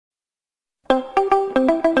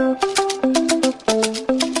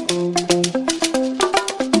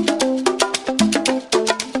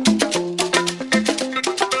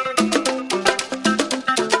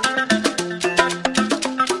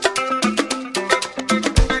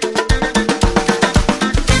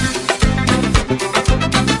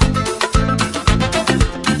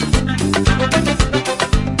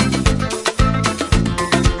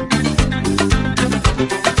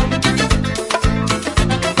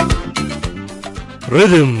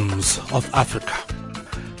Rhythms of Africa.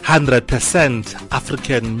 100%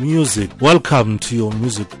 African music. Welcome to your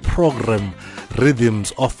music program,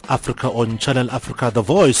 Rhythms of Africa on Channel Africa, the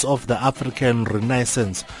voice of the African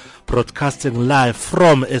Renaissance, broadcasting live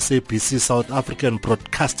from SABC, South African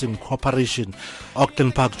Broadcasting Corporation,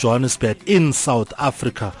 Auckland Park, Johannesburg, in South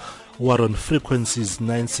Africa. We are on frequencies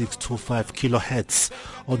 9625 kilohertz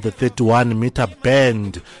on the 31 meter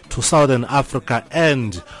band to Southern Africa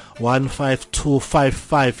and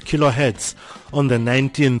 15255 kilohertz on the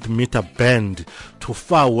 19th meter band to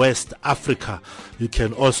Far West Africa. You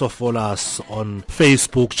can also follow us on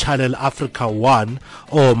Facebook, Channel Africa 1,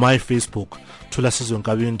 or my Facebook, Thulasizwe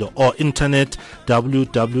Nkabindo, or internet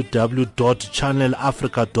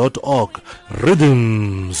www.channelafrica.org.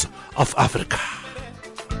 Rhythms of Africa.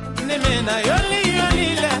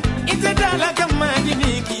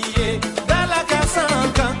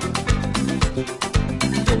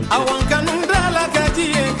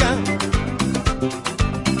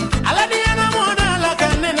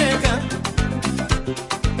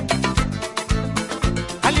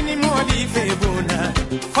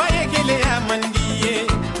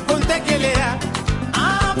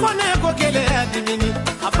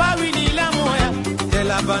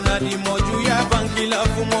 Banadi mojuya bankila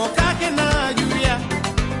fumo kake na juya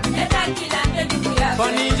leta kilande juya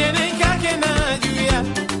boni jene kake na juya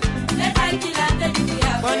leta kilande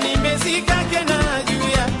juya boni mesi kake na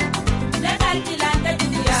juya leta kilande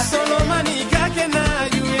juya solomani kake na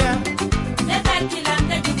juya leta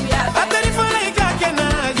kilande juya atari fole kake na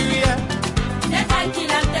juya leta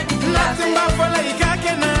kilande juya latimba fole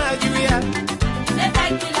kake na juya leta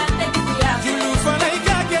kilande juya julu fole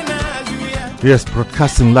kake na juya. Yes,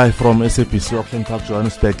 broadcasting live from SABC Auckland Park,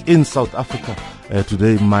 Johannesburg, in South Africa.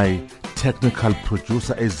 Today, my technical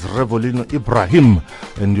producer is Revolino Ibrahim,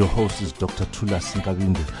 and your host is Dr. Thulas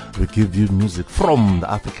Nkabinde. We give you music from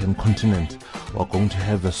the African continent. We're going to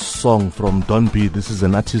have a song from Don B. This is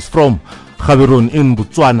an artist from Gaborone in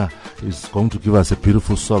Botswana. He's going to give us a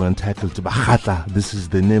beautiful song entitled Bakhatla. This is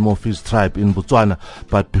the name of his tribe in Botswana.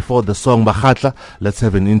 But before the song Bakhatla, let's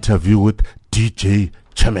have an interview with DJ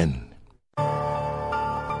Chairman.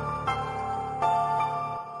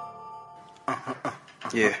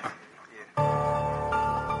 Yeah.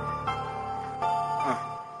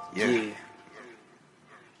 Yeah.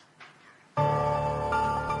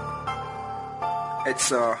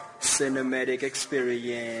 It's a cinematic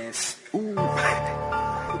experience. Ooh.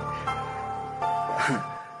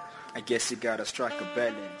 I guess you gotta strike a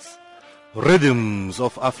balance. Rhythms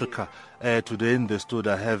of Africa. Today in the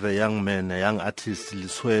studio I have a young man, a young artist,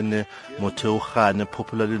 Motheogane,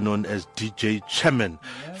 popularly known as DJ Chairman,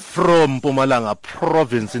 from Mpumalanga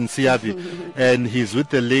province in Siabi. And he's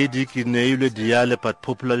with the lady Keneilwe Diale, but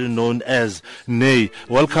popularly known as Ney.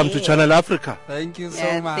 Welcome to Channel Africa. Thank you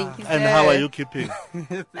so much. Thank you, And how are you keeping?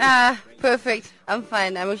 Perfect. I'm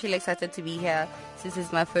fine. I'm actually excited to be here. This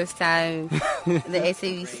is my first time in the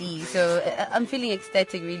SABC, so I'm feeling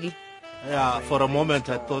ecstatic, really. Yeah, for a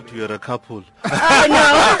moment I thought you were a couple. Oh, no.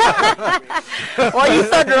 Oh, you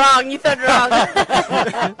thought wrong.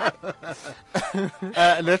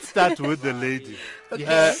 Let's start with the lady.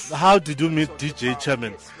 Okay. How did you meet DJ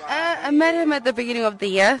Chairman? I met him at the beginning of the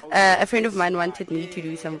year. A friend of mine wanted me to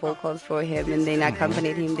do some vocals for him, and then I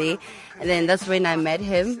accompanied him there. And then that's when I met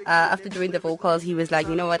him. After doing the vocals, he was like,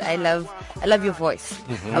 you know what, I love your voice.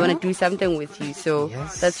 I want to do something with you. So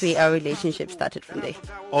that's where our relationship started from there.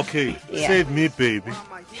 Okay, Yeah. Save Me, baby.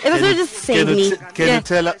 It was just Save Me. Can you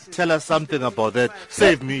tell us something about that?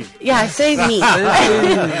 Save Me. Yeah, Save Me.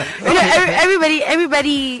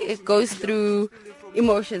 Everybody goes through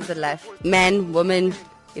emotions in life, man, woman,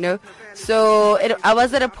 so I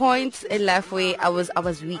was at a point in life where I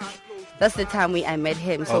was weak. That's the time when I met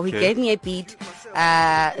him. So he gave me a beat.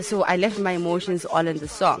 So I left my emotions all in the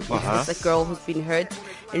song. It's a girl who's been hurt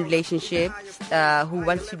in relationships, who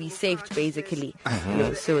wants to be saved, basically.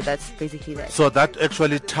 So that's basically that. So that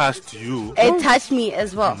actually touched you. It touched me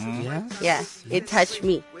as well. Yes. Yeah, it touched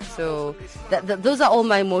me. So those are all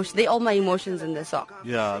my emotions. They're all my emotions in the song.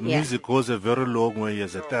 Yeah, music goes a very long way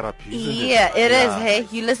as a therapy. Yeah, it is. Hey,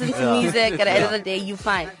 you listen to music, at the end of the day, you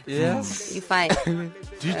fine. Yes. You fine.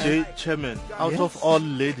 DJ Chairman, out of all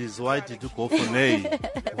ladies, why did you go for Ney?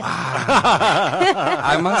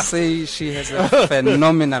 I must say she has a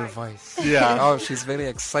phenomenal voice. Yeah. Oh, she's very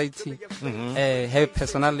exciting. Her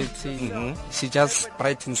personality, she just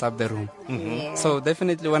brightens up the room. Yeah. So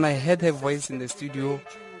definitely when I heard her voice in the studio,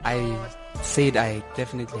 I said I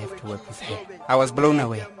definitely have to work with her. I was blown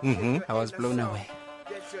away. I was blown away.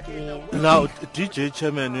 Yeah. Now, DJ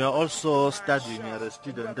Chairman, you are also studying, you are a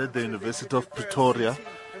student at the University of Pretoria.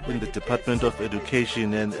 in the Department of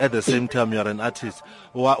Education, and at the same time you're an artist.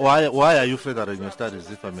 Why are you furthering your studies,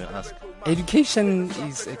 if I may ask? Education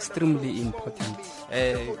is extremely important.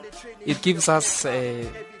 It gives us,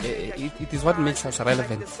 it is what makes us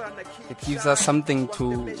relevant. It gives us something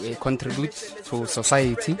to contribute to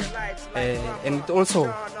society. And it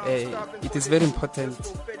also, it is very important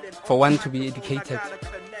for one to be educated,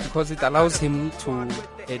 because it allows him to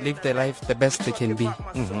live the life the best they can be.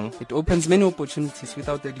 It opens many opportunities.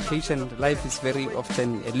 Without education, life is very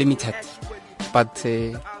often limited. But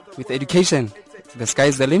with education, the sky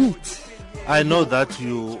is the limit. I know that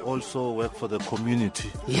you also work for the community.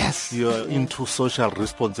 Yes. You're into social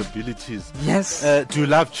responsibilities. Yes. Do you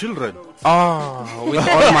love children? Oh, with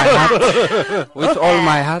all my heart. With all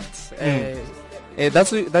my heart.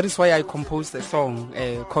 That is why I composed a song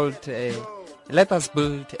called Let Us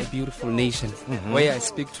Build a Beautiful Nation, where I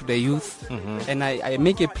speak to the youth and I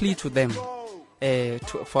make a plea to them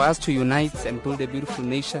for us to unite and build a beautiful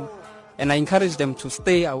nation. And I encourage them to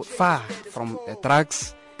stay far from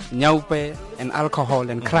drugs, nyaupe, and alcohol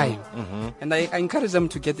and crime. And I encourage them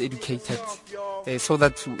to get educated so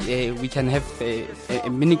that we can have a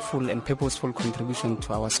meaningful and purposeful contribution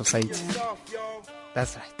to our society.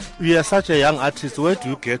 That's right. You are such a young artist. Where do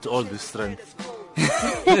you get all this strength?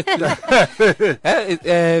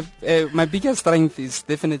 My biggest strength is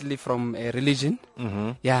definitely from religion.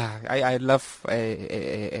 Yeah, I love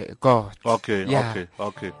God. Okay, yeah.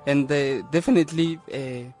 okay. And definitely,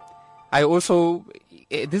 I also,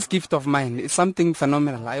 this gift of mine is something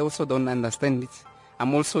phenomenal. I also don't understand it.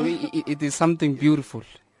 I'm also, it is something beautiful.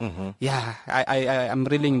 Yeah, I'm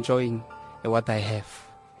really enjoying what I have.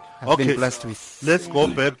 I've been blessed with. Let's go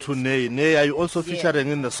back to Ney. Ney, are you also featuring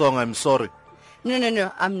in the song I'm Sorry?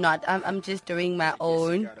 No, I'm not. I'm just doing my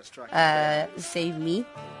own Save Me.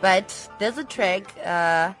 But there's a track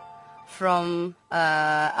from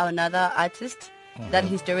another artist that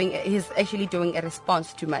he's actually doing a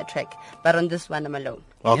response to my track. But on this one, I'm alone.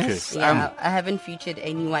 Okay. Yes, Yeah, I haven't featured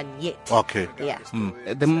anyone yet. Okay. Yeah.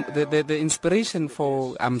 The inspiration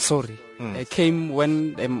for I'm Sorry came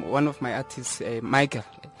when one of my artists, Michael,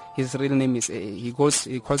 his real name is he calls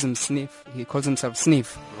himself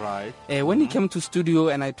Sniff. Right. When he came to studio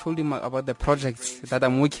and I told him about the projects that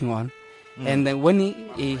I'm working on, and then when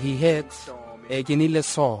he heard Keneilwe's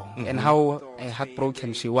song and how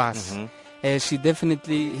heartbroken she was, he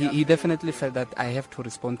definitely felt that I have to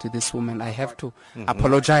respond to this woman. I have to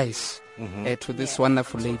apologize to this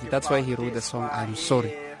wonderful lady. That's why he wrote the song I'm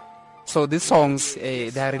Sorry. So these songs,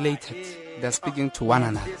 they are related. They're speaking to one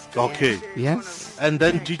another. Okay. Yes. And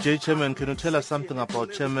then DJ Chairman, can you tell us something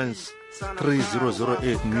about Chairman's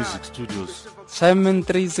 3008 Music Studios? Chairman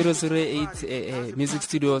 3008 Music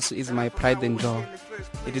Studios is my pride and joy.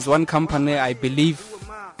 It is one company I believe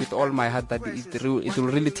with all my heart that it will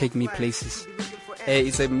really take me places.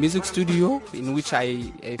 It's a music studio in which I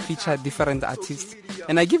feature different artists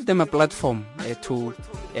and I give them a platform to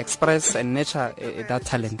express and nurture that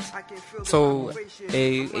talent. So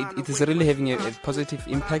it is really having a positive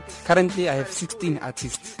impact. Currently I have 16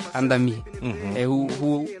 artists under me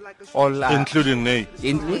who all are... Including Ney?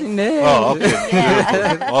 Including Ney. Oh,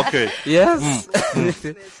 okay. Okay. Yes.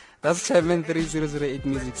 That's Chairman 3008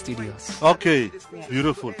 Music Studios. Okay,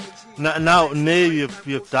 beautiful. Now Ney,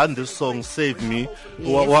 you've done this song, Save Me.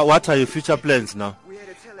 Yes. What are your future plans now?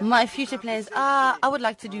 My future plans are I would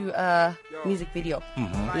like to do a music video.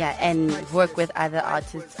 Yeah, and work with other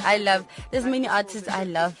artists. There's many artists I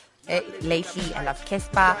love lately. I love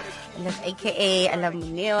Kespa, I love AKA, I love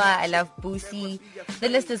Munewa, I love Boosie. The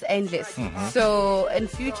list is endless. So in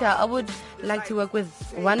future, I would like to work with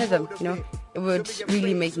one of them, It would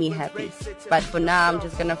really make me happy. But for now, I'm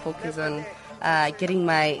just going to focus on getting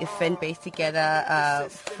my fan base together,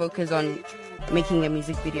 focus on making a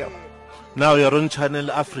music video. Now you're on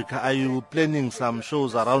Channel Africa. Are you planning some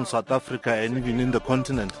shows around South Africa and even in the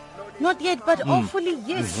continent? Not yet, but hopefully,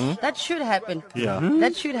 yes. That should happen. Yeah.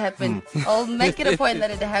 That should happen. I'll make it a point that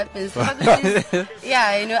it happens.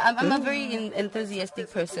 Yeah, I'm a very enthusiastic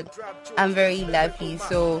person. I'm very lively,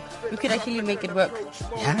 so we could actually make it work.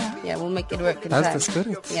 Yeah, we'll make it work. That's the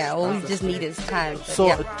spirit. Yeah, all we just need is time. So,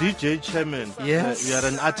 DJ Chairman, yes. You are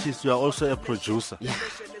an artist, you are also a producer. Yeah.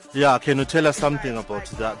 Yeah, can you tell us something about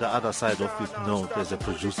the other side of it? No, as a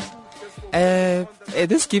producer.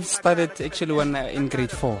 This gift started actually when in grade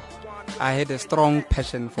 4. I had a strong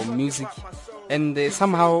passion for music, and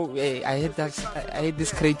somehow I had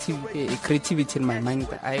this creativity in my mind.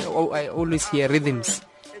 I always hear rhythms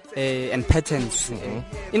and patterns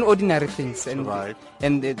in ordinary things,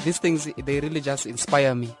 and these things, they really just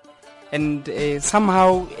inspire me. And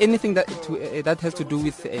somehow anything that that has to do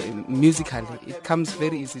with musically, it comes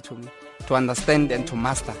very easy to me to understand and to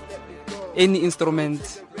master. Any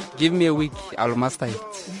instrument, give me a week, I'll master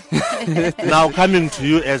it. Now, coming to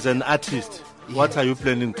you as an artist, what are you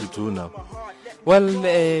planning to do now? Well,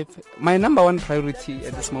 my number one priority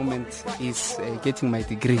at this moment is getting my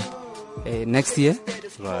degree next year.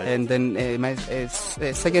 Right. And then my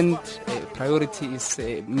second priority is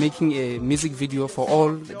making a music video for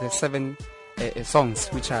all the 7 songs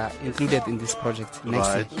which are included in this project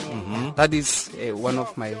next year. Mm-hmm. That is one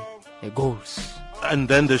of my goals. And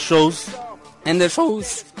then the shows? And the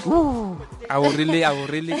shows, I will really.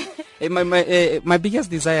 My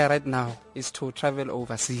biggest desire right now is to travel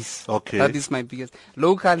overseas. Okay. That is my biggest.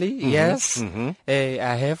 Locally, yes, I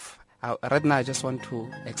have. Right now, I just want to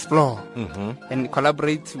explore and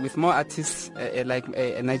collaborate with more artists, like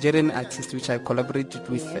a Nigerian artist, which I collaborated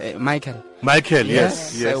with, Michael. Michael,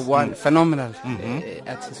 yes. One phenomenal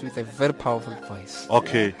artist with a very powerful voice.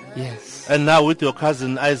 Okay. Yes. And now with your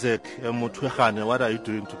cousin Isaac Motheogane, what are you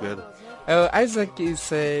doing together? Isaac is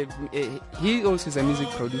he also is a music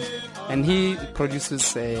producer, and he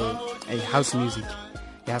produces a house music.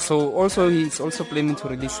 Yeah, so also he's also planning to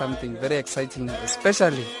release something very exciting,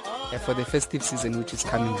 especially for the festive season which is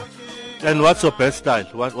coming up. And what's your best style?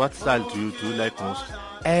 What style do you like most?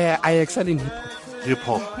 I excel in hip hop. Hip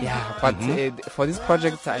hop. Yeah, but for this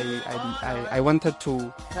project, I wanted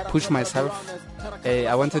to push myself.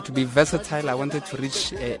 I wanted to be versatile. I wanted to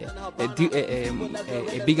reach a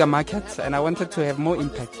bigger market, and I wanted to have more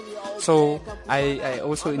impact. So I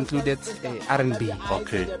also included R&B.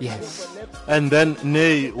 Okay. Yes. And then,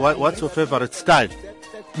 Ney, what's your favorite style?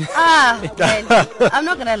 Man, I'm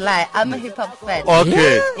not gonna lie, I'm a hip hop fan.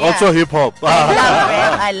 Okay, Yeah. also hip hop.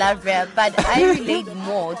 I love rap, but I relate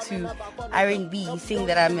more to R&B, seeing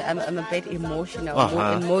that I'm a bit emotional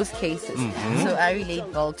in most cases. So I relate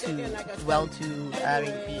well to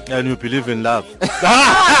R&B. And you believe in love. Yes,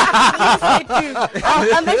 I do.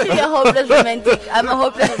 I'm actually a hopeless romantic. I'm a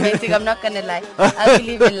hopeless romantic. I'm not gonna lie. I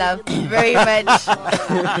believe in love very much.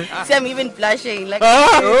 See, I'm even blushing. Like.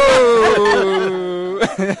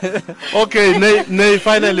 Okay, Ney,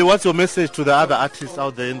 finally, what's your message to the other artists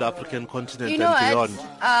out there in the African continent and beyond?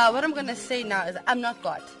 What I'm going to say now is I'm not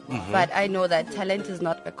God, but I know that talent is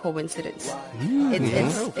not a coincidence.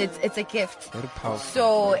 It's a gift. Very powerful.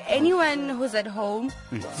 So anyone who's at home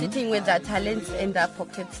sitting with their talents in their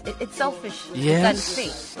pockets, it's selfish. Yes.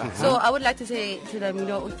 It's unfair. So I would like to say to them,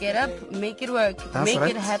 get up, make it work, make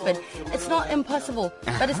it happen. It's not impossible,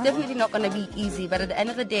 but it's definitely not going to be easy. But at the end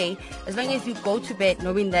of the day, as long as you go to bed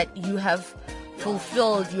knowing that you have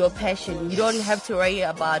fulfilled your passion, you don't have to worry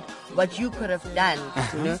about what you could have done,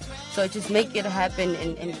 So just make it happen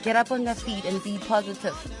and get up on their feet and be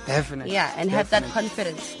positive. Definitely. Yeah, and have that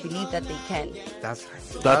confidence. Believe that they can. That's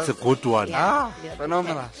right. That's a good one. Yeah.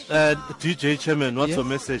 Phenomenal. DJ Chairman, what's your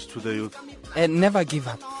message to the youth? And never give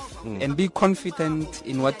up. And be confident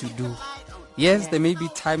in what you do. Yes, there may be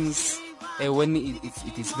times when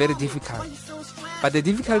it is very difficult. But the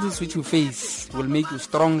difficulties which you face will make you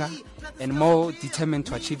stronger and more determined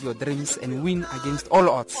to achieve your dreams and win against all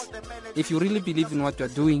odds. If you really believe in what you're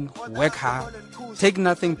doing, work hard, take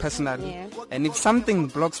nothing personally. And if something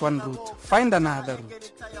blocks one route, find another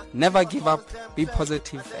route. Never give up, be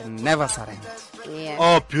positive, and never surrender. Yeah.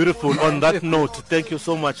 Oh, beautiful. On that note, thank you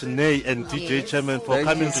so much, Ney and DJ Chairman, for Thank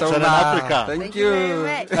coming you to so Channel much. Africa. Thank Very you.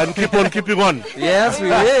 much. And keep on keeping on. Yes, we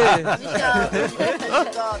will.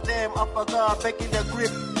 Goddamn, I forgot back in the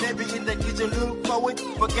grip. Maybe in the kitchen, look forward.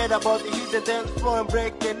 Forget about the hit the dance floor and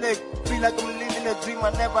break your neck. Feel like I'm living a dream I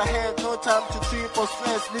never had. No time to trip or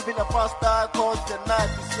stress. Living a fast star cause the night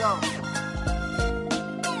is young.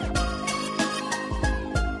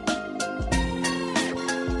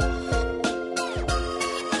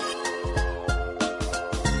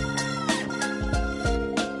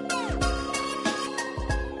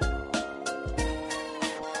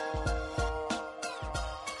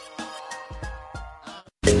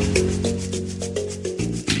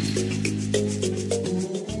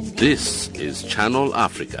 This is Channel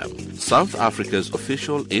Africa, South Africa's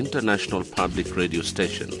official international public radio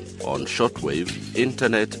station on shortwave,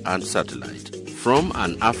 internet and satellite. From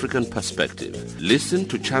an African perspective, listen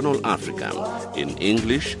to Channel Africa in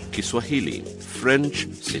English, Kiswahili, French,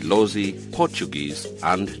 Silozi, Portuguese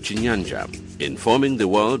and Chinyanja, informing the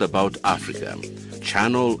world about Africa.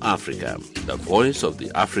 Channel Africa, the voice of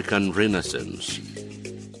the African Renaissance.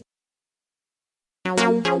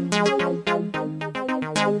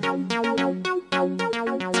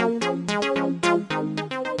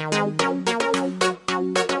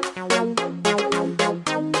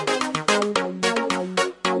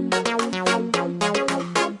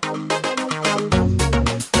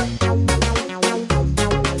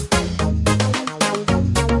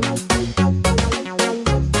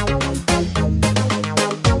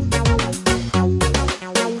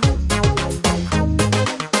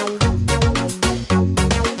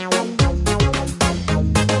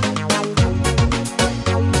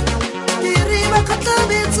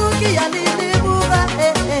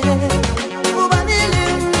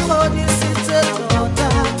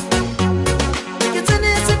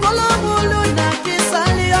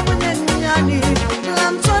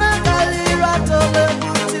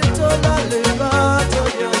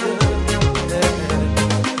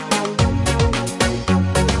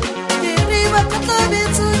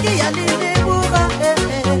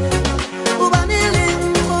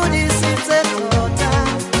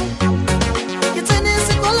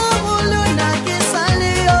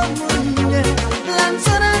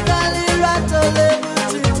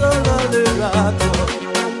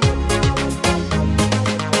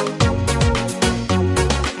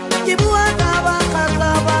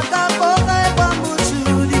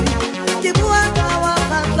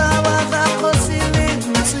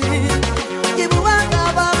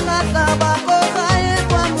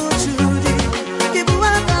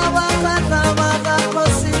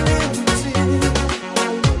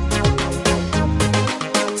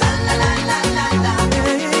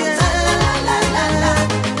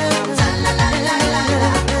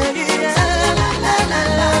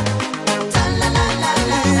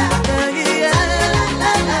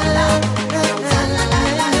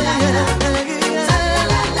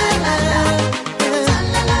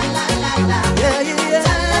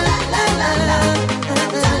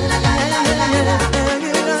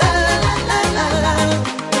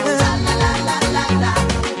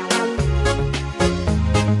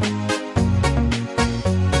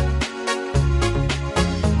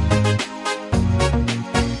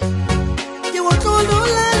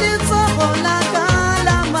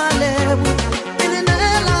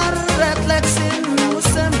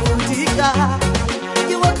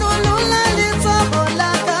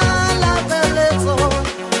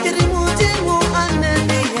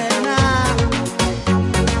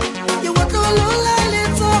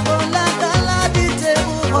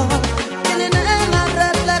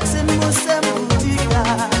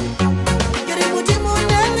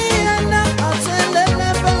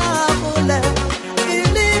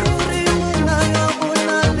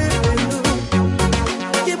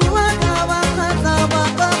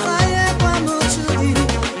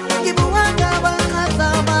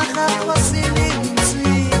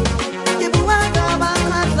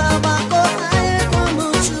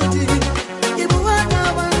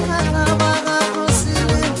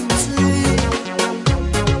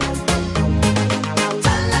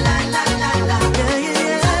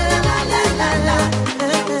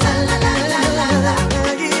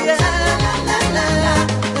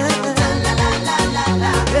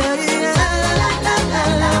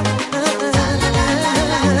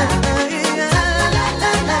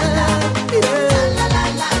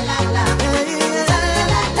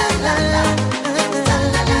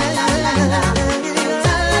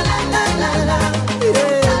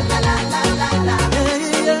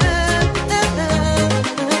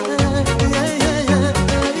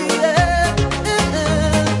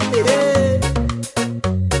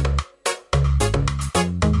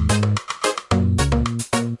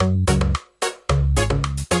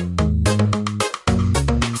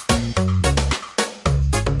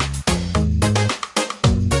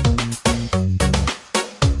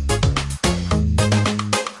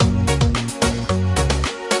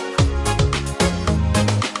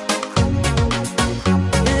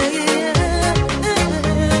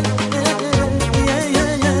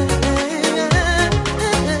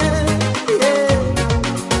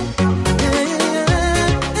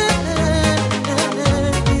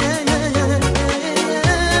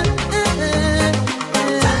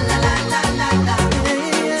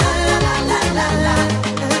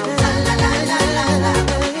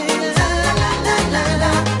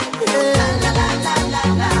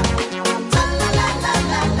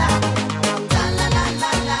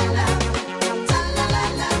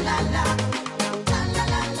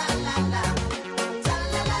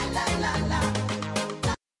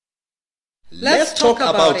 talk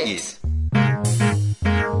about it.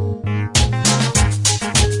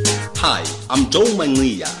 Hi, I'm Joe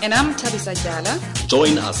Manglia. And I'm Tabisa Jala.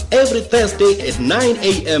 Join us every Thursday at 9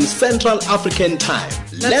 a.m. Central African Time.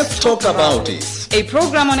 Let's talk about it. A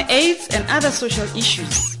program on AIDS and other social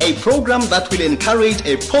issues. A program that will encourage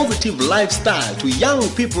a positive lifestyle to young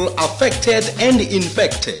people affected and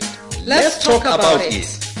infected. Let's talk about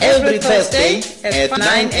it. Every Thursday at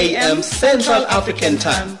 9 a.m. Central African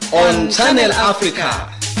Time on Channel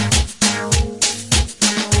Africa.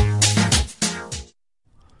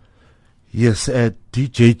 Yes,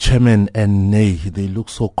 DJ Chairman and Ney, they look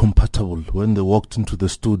so compatible. When they walked into the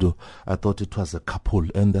studio, I thought it was a couple,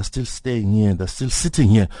 and they're still staying here, they're still sitting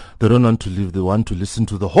here. They don't want to leave, they want to listen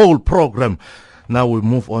to the whole program. Now we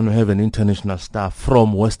move on. We have an international star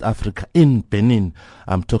from West Africa in Benin.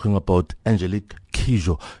 I'm talking about Angelique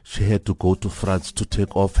Kidjofrom. She had to go to France to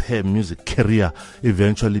take off her music career,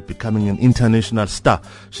 eventually becoming an international star.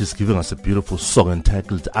 She's giving us a beautiful song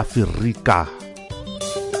entitled Afrika.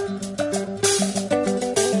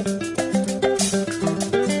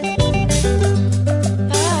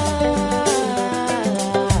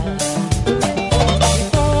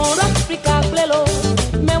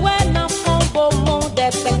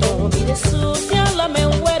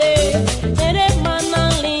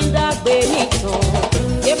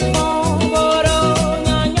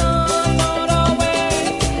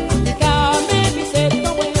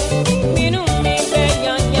 Minu mi be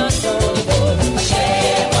nya nya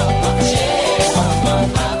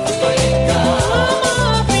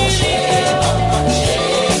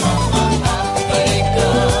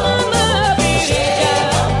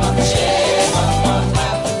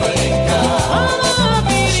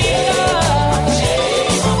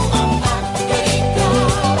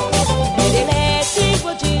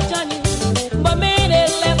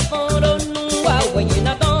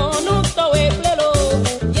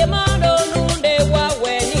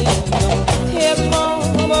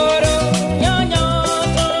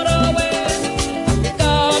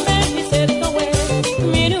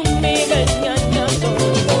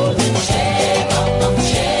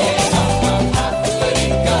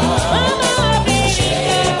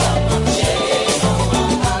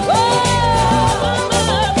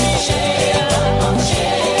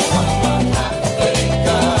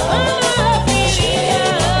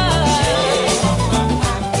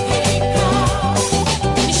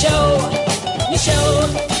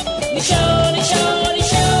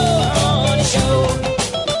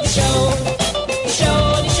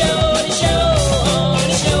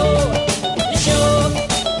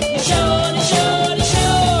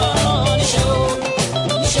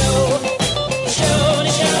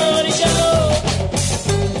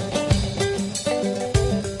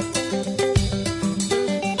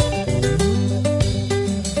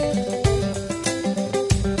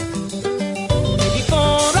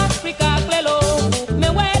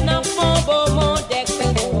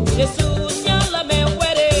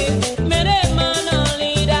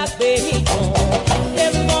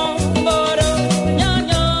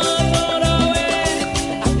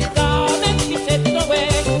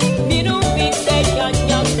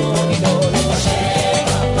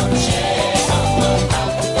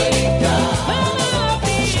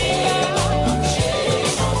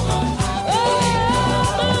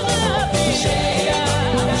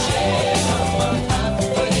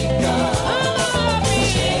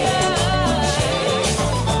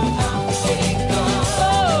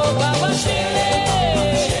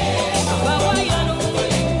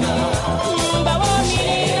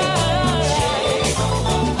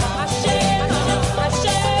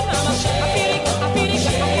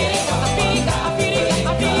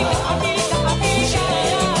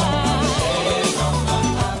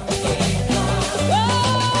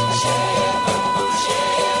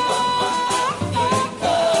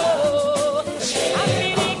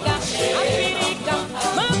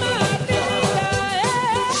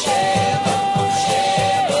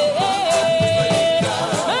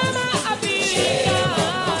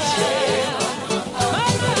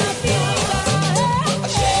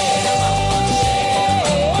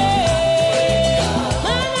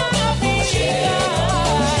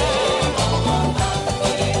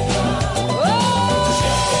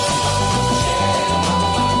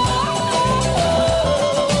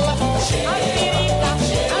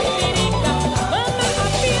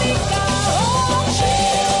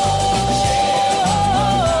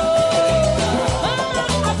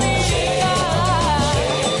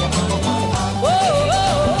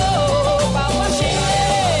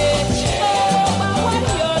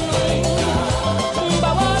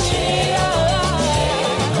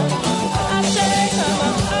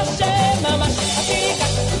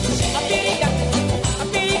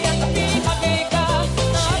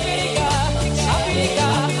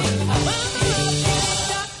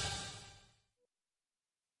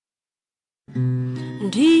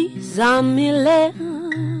Ndizamile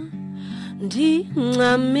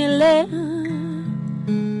Ndingamile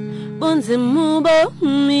Bunzimu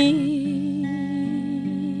bomi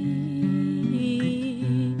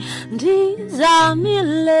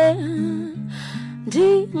Ndizamile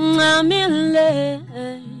Ndingamile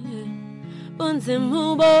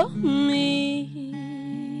Bunzimu bomi.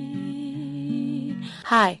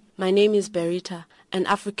 Hi, my name is Berita, an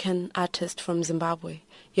African artist from Zimbabwe.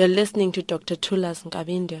 You're listening to Dr. Thulas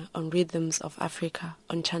Nkabinde on Rhythms of Africa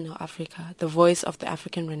on Channel Africa, the voice of the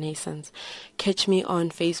African Renaissance. Catch me on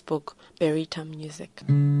Facebook, Berita Music.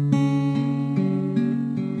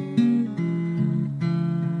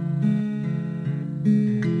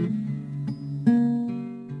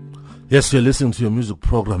 Yes, you're listening to your music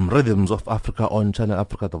program, Rhythms of Africa on Channel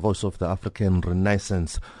Africa, the voice of the African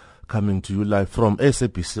Renaissance. Coming to you live from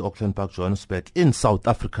SABC, Auckland Park, Johannesburg, in South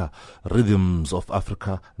Africa. Rhythms of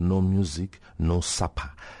Africa, no music, no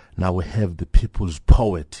supper. Now we have the people's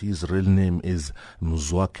poet. His real name is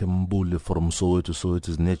Mzwakhe Mbuli from Soweto. Soweto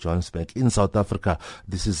is near Johannesburg in South Africa.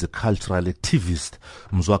 This is a cultural activist.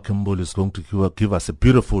 Mzwakhe Mbuli is going to give us a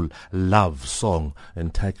beautiful love song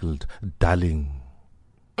entitled Darling.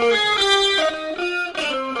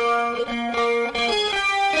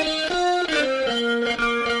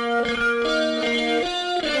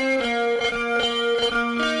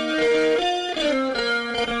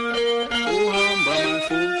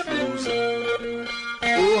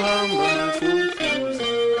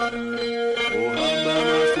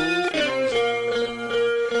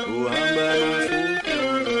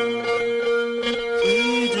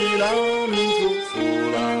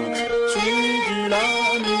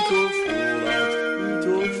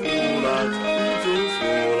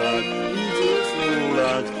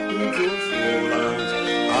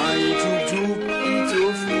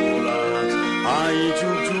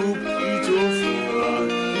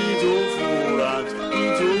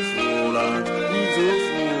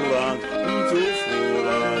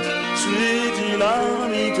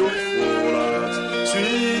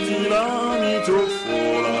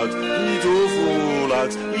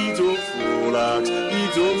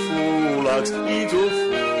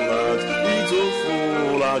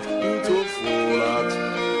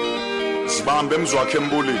 Sibambe Mzwakhe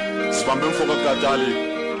Mbuli, sibambe Motheogane Diale,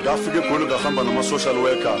 ngafike egoli ngahamba nama-social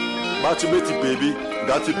worker, bathi bethi baby,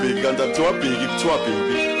 ngathi baby, kanti kuthiwa baby, kuthiwa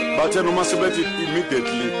baby, bathe noma sebethi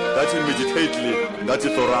immediately, ngathi immediately, ngathi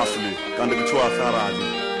thoroughly, kanti kuthiwa thoroughly.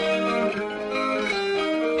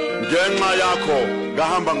 Ngenxa yakho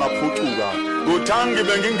ngahamba ngaphucuka, kuthangi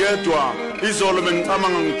bengingedwa, izolo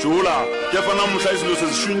bengicamanga ngijula, kepha namuhla izinto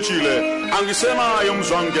sezishintshile, angisenayo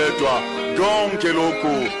umzwangedwa. Konke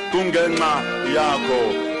lokhu kungenxa yakho.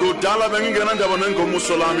 Kudala bengingena ndaba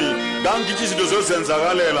nengomuso lami, ngangithi izinto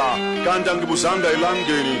zozenzakalela, kanti angibuzanga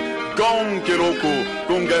elangeni. Konke lokhu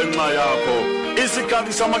kungenxa yakho.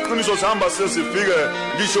 Isikhathi samaqiniso sihamba sesifike,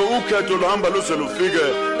 ngisho ukhetho luhamba luze lufike.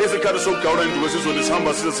 Isikhathi sokugawula induku esizweni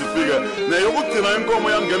sihamba sesifike, neyokugcina inkomo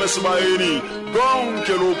yangena esibayeni.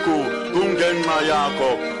 Konke lokhu kungenxa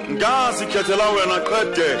yakho. Ngazikhethela wena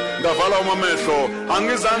qede, ngavala amehlo,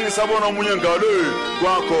 angizange ngisabona omunye ngale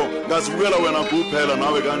kwakho, ngazibukela wena kuphela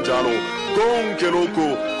nawe kanjalo. Konke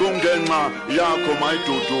lokhu kungenxa yakho,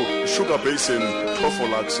 mayidudu, sugar basin,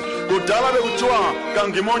 Tofolax. Kudala bekuthiwa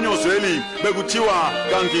kangimonyozeli, bekuthiwa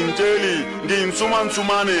kanginteli,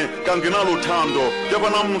 ngiyinsumansumane, kanginalothando, kepha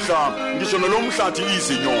namuhla ngisho nelomhlathi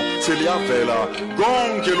izinyo seliyavela.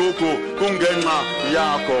 Konke lokhu kungenxa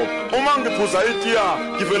yakho. Uma ngiphuza itiya,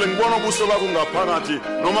 ngivele ngibona ubuso bakho ngaphakathi,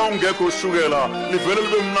 noma ungekho ushukela, livele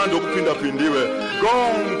libe mnandi okuphindaphindiwe.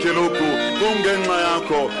 Konke lokhu kungenxa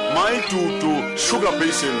yakho, mayidudu, sugar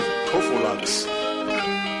basin, Tofolax.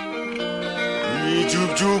 Ijub,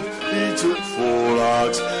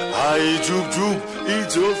 Tofolax. Ijub,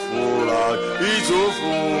 Tofolax.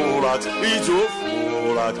 Tofolax.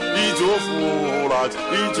 Tofolax.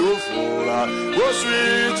 Tofolax. Oh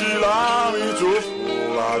sweet lamb,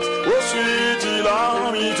 Tofolax. Oh sweet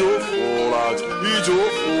lamb, Tofolax.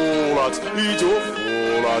 Tofolax.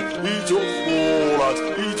 Tofolax. Tofolax.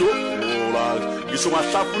 Tofolax. Ngisho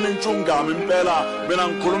ngahlafuna intshungama impela, mina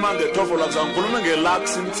ngikhuluma ngeTofolax, ngikhuluma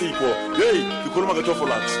ngelux insipho. Hey, ngikhuluma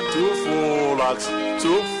ngeTofolax. Tofolax.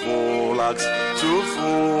 Tofolax.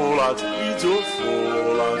 Tofolax.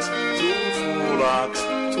 Tofolax. Tofolax. Tofolax.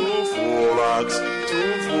 Tofolax.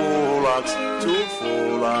 Tofolax.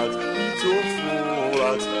 Tofolax.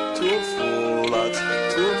 Tofolax.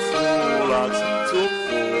 Tofolax.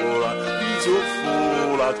 Tofolax.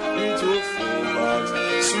 Tofolax. Tofolax.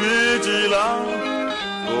 Sweet lamb,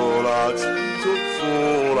 Tofolax.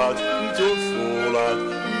 Tofolax. Tofolax.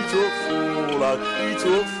 Tofolax.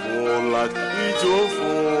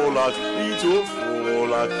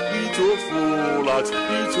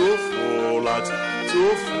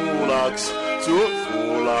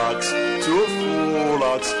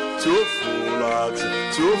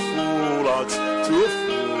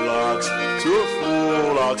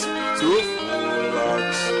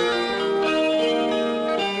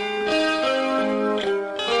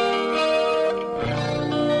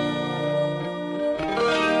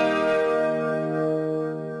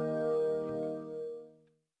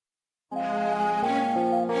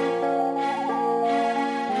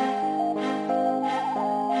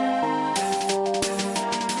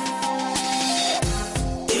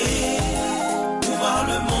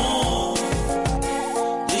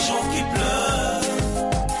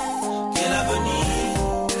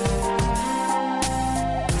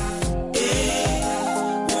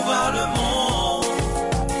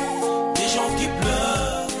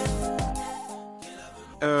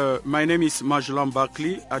 My name is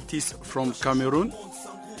Mzwakhe, artist from Cameroon.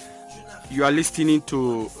 You are listening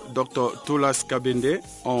to Dr. Tulas Kabinde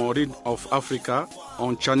on Rhythm of Africa,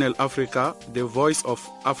 on Channel Africa, the voice of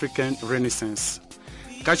African Renaissance.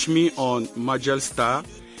 Catch me on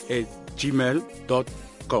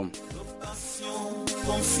magelstar@gmail.com.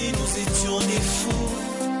 Comme si nous étions des fous,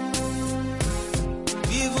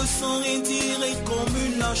 vivre sans rien dire et comme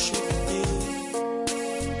une lâcheté.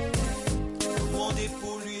 Le monde est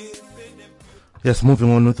pollué. Yes, moving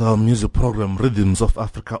on with our music program, Rhythms of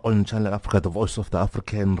Africa on Channel Africa, the voice of the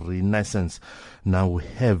African Renaissance. Now we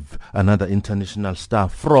have another international star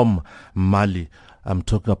from Mali. I'm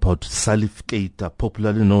talking about Salif Keita,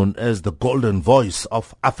 popularly known as the Golden Voice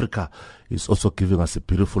of Africa. He's also giving us a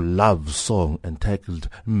beautiful love song entitled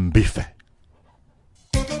Mbife.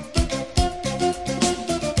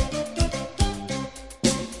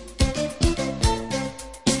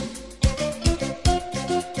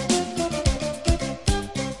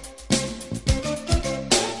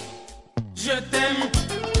 Je t'aime,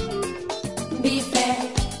 Mbife.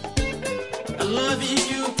 I love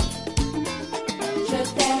you. Je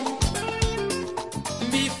t'aime,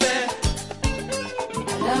 Mbife. I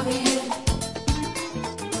love you.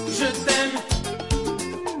 Je t'aime,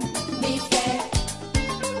 Mbife.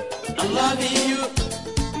 I love you.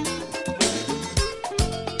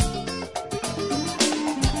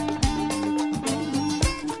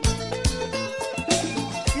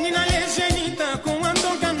 Nina lejenita kuando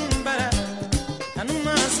kanumba.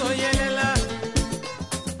 Anuma soyelela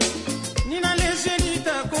Nina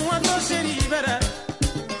lejenita con ato sheribara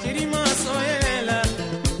Jirima soyelela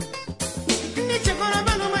Niche kona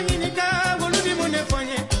bano manyinika Wolubi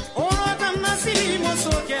munefonye Oro atamna sili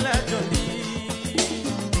moso kela jondi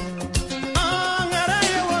Anga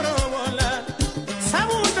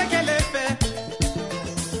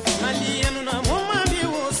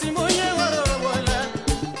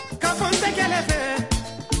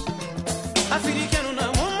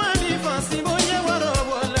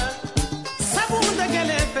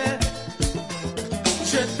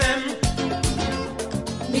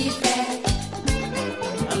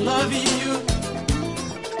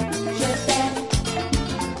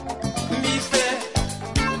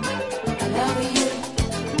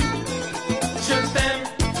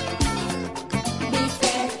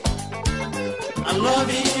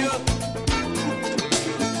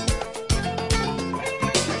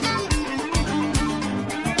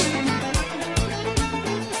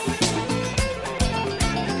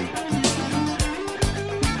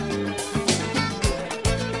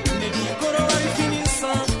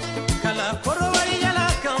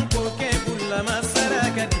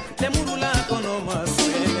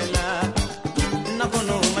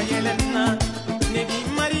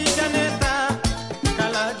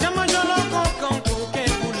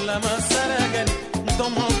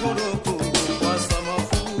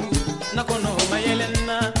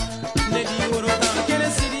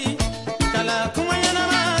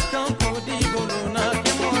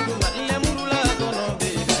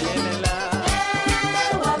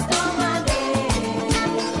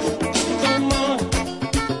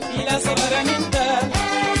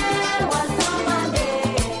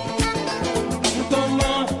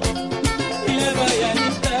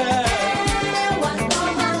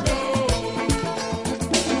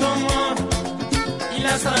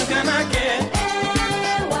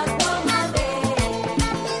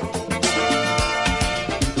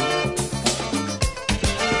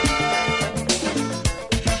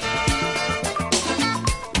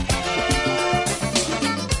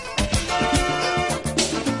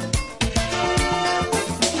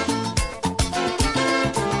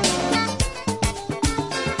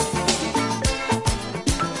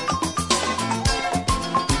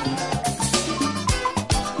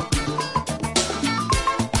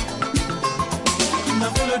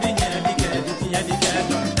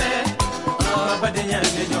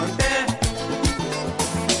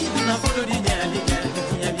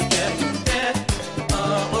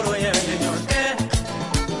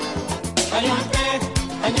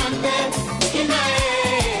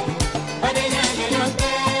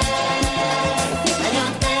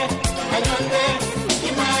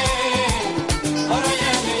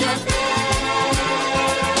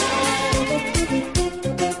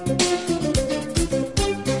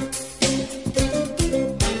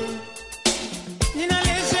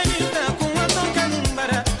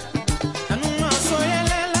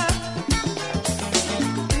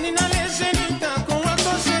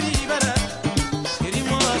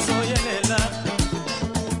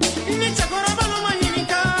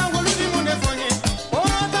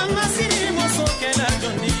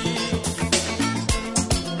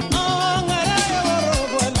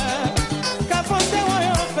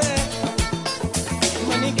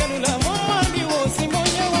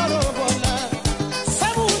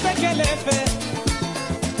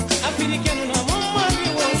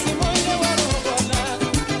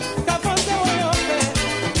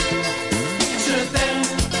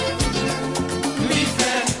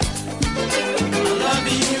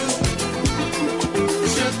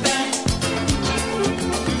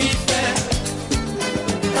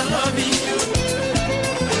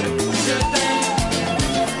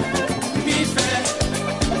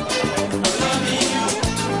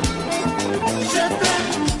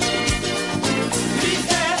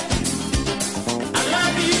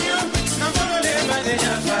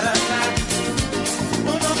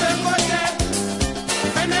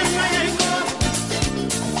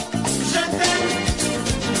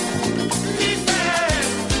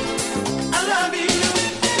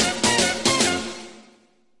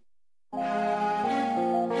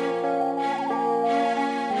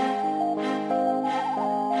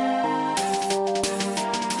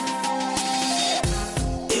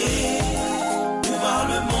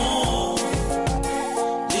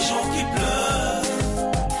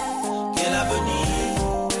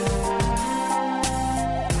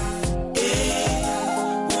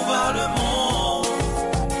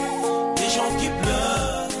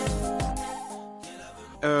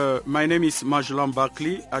My name is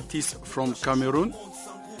Mzwakhe, artist from Cameroon.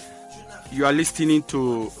 You are listening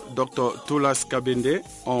to Dr. Toulas Kabende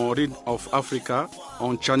on Read of Africa,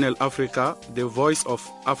 on Channel Africa, the voice of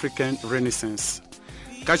African Renaissance.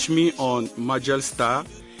 Catch me on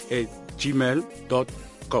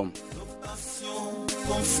majelstar@gmail.com.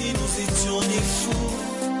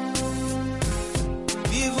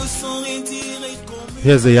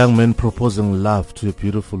 Here's a young man proposing love to a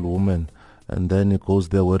beautiful woman, and then he goes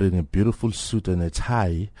there wearing a beautiful suit and a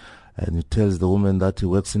tie, and he tells the woman that he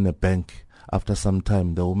works in a bank. After some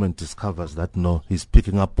time, the woman discovers that no, he's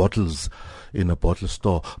picking up bottles in a bottle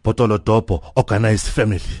store. Botolo Dopo, organized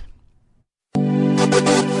family.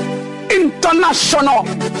 International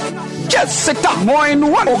Jessica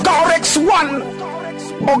Moin 1 Ogarex 1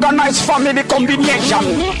 organized family combination.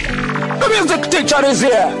 The music teacher is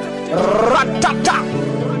here. Ratata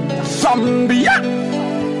Zambia.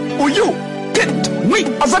 Will you get me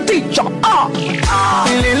as a teacher?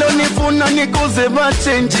 Lilo nifuna nikuze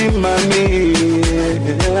bachenji mami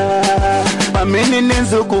Pamini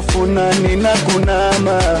nenzo kufuna nina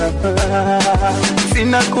kunama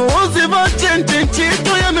Sina kuuzi bachenji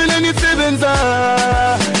chito ya mele nisebenza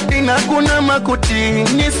Nina kunama kuti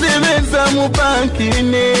nisebenza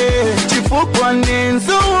mubankine Chifukwa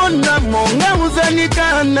nenzo ona monga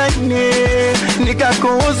uzanikana ine Nika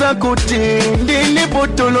kuuza kuti ndini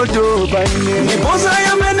botolo dobane Nipoza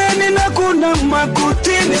ya mene nina kunama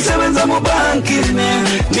kuti nisebenza mubankine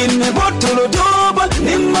Nini botolo doba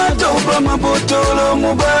ni madoba mabotolo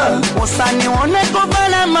muba Usani one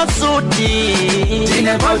kubala masuti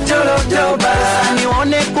Nini botolo doba Usani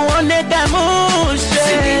one kuone kamushe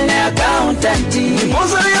Sini accountanti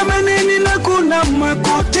Nipoza ya mene nina kunama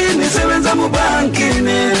kuti nisebenza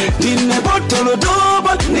mubankine Nini botolo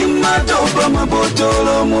doba ni madoba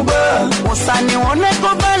mabotolo muba Usani one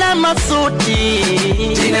kubala masuti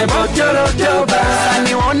Nini botolo doba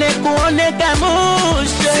Usani one kuone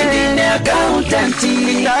kamushe Sini accountanti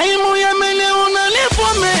Taimu ya mele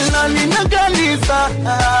unalipomela ninagalisa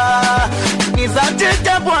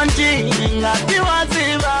Nizateta bwanji ngati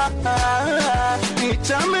waziba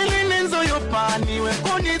Nichamele nenzo yopani we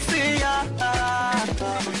kunisia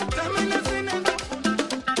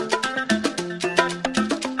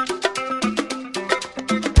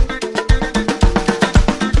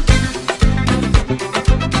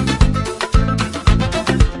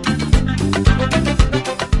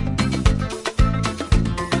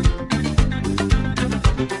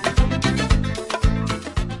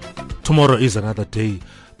Tomorrow is another day.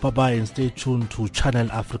 Bye-bye and stay tuned to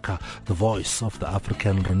Channel Africa, the voice of the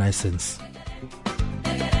African Renaissance.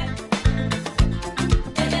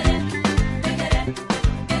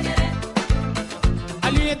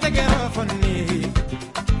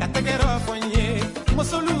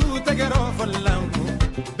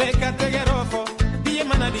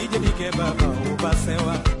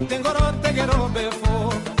 Tengoro tegero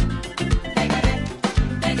before